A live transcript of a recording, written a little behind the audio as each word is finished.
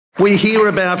We hear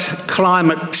about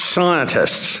climate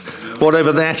scientists,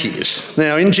 whatever that is.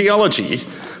 Now, in geology,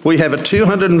 we have a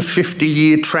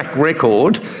 250-year track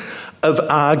record of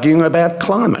arguing about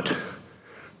climate.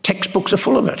 Textbooks are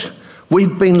full of it.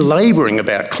 We've been labouring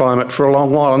about climate for a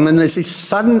long while, and then there's this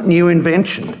sudden new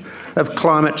invention of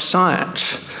climate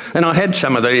science. And I had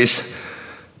some of these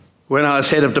when I was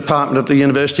head of department at the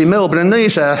University of Melbourne, and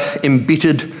these are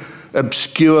embittered,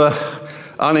 obscure,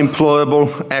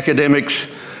 unemployable academics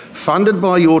funded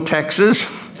by your taxes,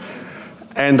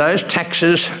 and those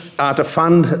taxes are to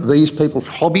fund these people's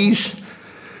hobbies,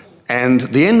 and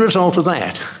the end result of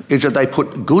that is that they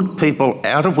put good people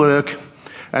out of work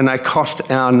and they cost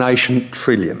our nation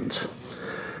trillions.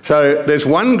 So there's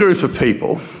one group of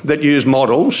people that use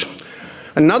models,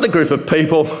 another group of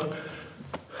people,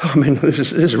 I mean,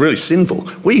 this is really sinful,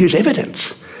 we use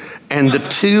evidence, and the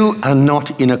two are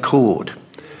not in accord.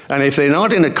 And if they're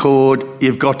not in accord,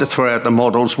 you've got to throw out the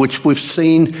models, which we've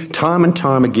seen time and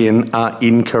time again are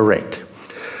incorrect.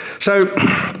 So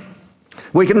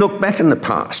we can look back in the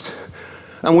past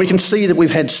and we can see that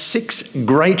we've had 6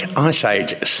 great ice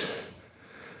ages.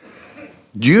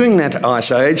 During that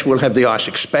ice age, we'll have the ice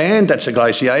expand, that's a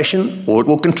glaciation, or it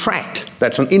will contract,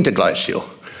 that's an interglacial.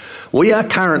 We are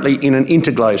currently in an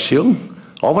interglacial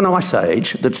of an ice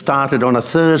age that started on a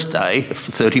Thursday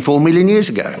 34 million years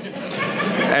ago.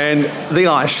 And the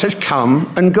ice has come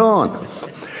and gone.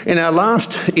 In our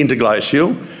last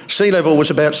interglacial, sea level was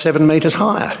about 7 metres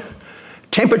higher.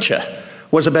 Temperature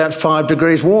was about 5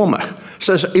 degrees warmer.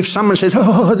 So if someone says,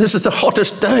 oh, this is the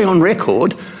hottest day on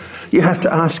record, you have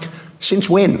to ask, since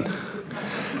when?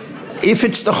 If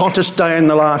it's the hottest day in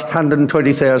the last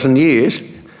 120,000 years,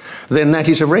 then that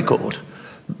is a record.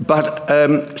 But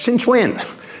since when?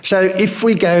 So if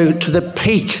we go to the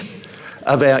peak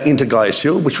of our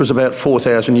interglacial, which was about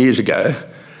 4,000 years ago,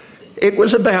 it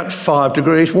was about 5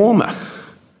 degrees warmer.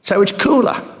 So it's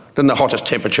cooler than the hottest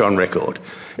temperature on record.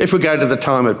 If we go to the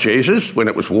time of Jesus, when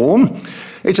it was warm,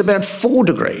 it's about 4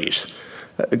 degrees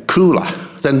cooler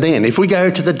than then. If we go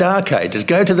to the Dark Ages,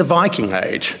 go to the Viking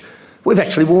Age, we've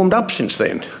actually warmed up since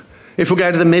then. If we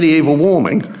go to the medieval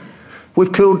warming,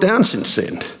 we've cooled down since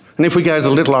then. And if we go to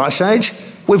the Little Ice Age,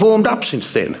 we've warmed up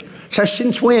since then. So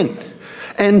since when?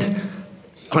 And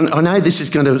I know this is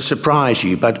going to surprise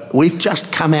you, but we've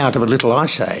just come out of a Little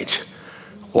Ice Age.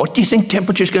 What do you think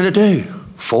temperature's going to do?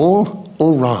 Fall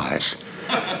or rise?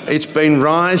 It's been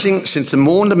rising since the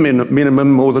Maunder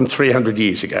minimum more than 300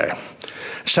 years ago.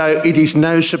 So it is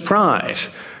no surprise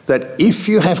that if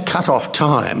you have cut-off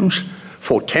times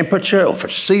for temperature or for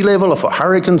sea level or for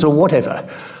hurricanes or whatever,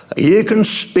 you can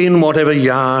spin whatever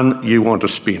yarn you want to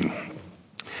spin.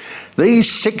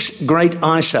 These 6 great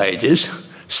ice ages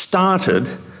started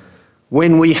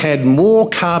when we had more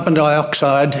carbon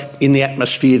dioxide in the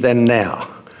atmosphere than now.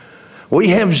 We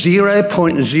have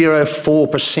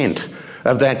 0.04%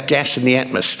 of that gas in the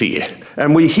atmosphere,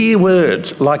 and we hear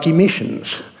words like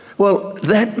emissions. Well,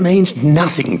 that means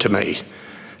nothing to me,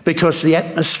 because the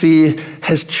atmosphere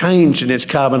has changed in its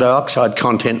carbon dioxide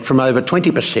content from over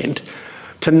 20%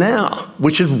 to now,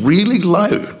 which is really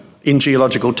low in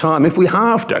geological time. If we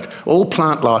halved it, all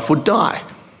plant life would die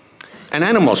and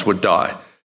animals would die.